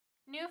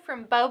New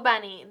from Bo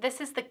Bunny, this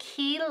is the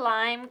Key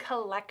Lime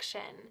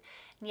collection.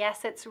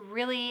 Yes, it's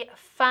really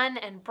fun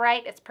and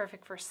bright. It's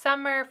perfect for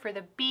summer, for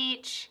the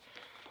beach,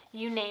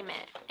 you name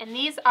it. And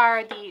these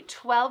are the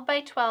 12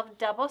 by 12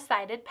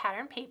 double-sided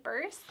pattern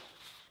papers.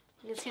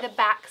 You can see the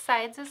back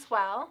sides as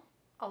well.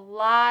 A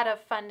lot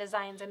of fun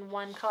designs in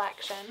one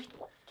collection.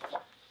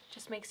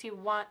 Just makes you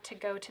want to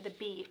go to the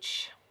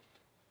beach.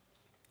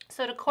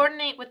 So to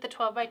coordinate with the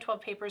 12 by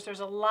 12 papers, there's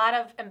a lot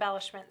of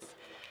embellishments.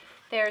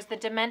 There's the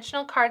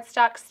dimensional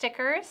cardstock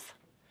stickers,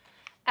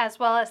 as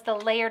well as the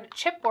layered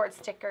chipboard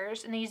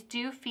stickers, and these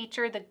do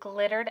feature the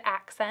glittered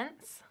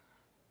accents.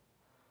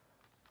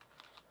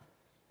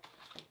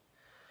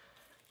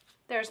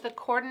 There's the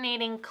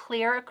coordinating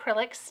clear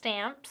acrylic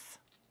stamps.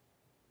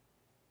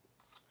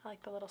 I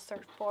like the little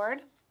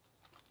surfboard.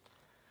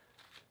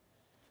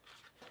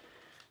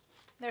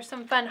 There's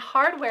some fun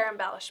hardware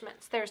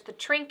embellishments. There's the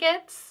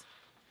trinkets,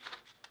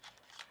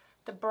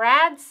 the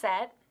brad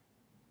set,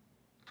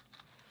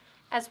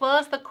 as well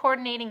as the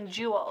coordinating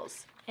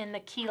jewels in the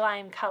key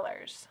lime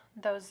colors.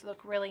 Those look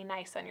really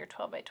nice on your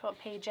 12 by 12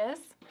 pages.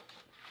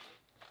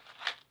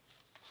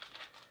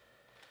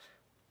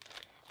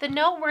 The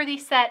Noteworthy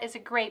set is a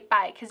great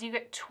buy because you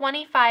get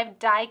 25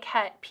 die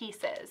cut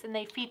pieces and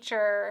they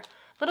feature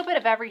a little bit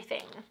of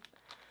everything.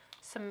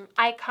 Some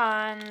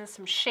icons,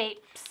 some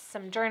shapes,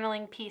 some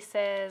journaling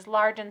pieces,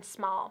 large and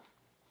small.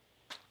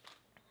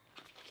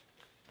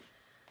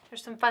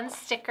 There's some fun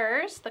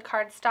stickers, the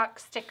cardstock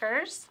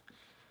stickers.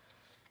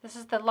 This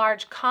is the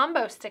large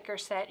combo sticker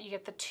set. You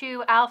get the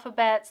 2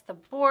 alphabets, the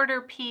border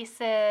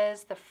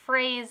pieces, the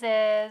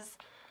phrases.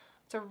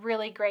 It's a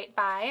really great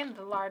buy,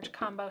 the large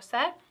combo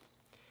set.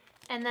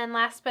 And then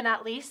last but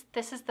not least,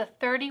 this is the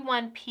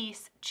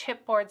 31-piece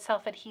chipboard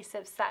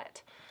self-adhesive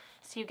set.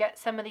 So you get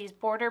some of these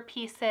border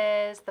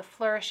pieces, the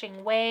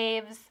flourishing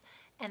waves,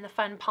 and the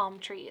fun palm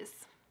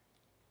trees.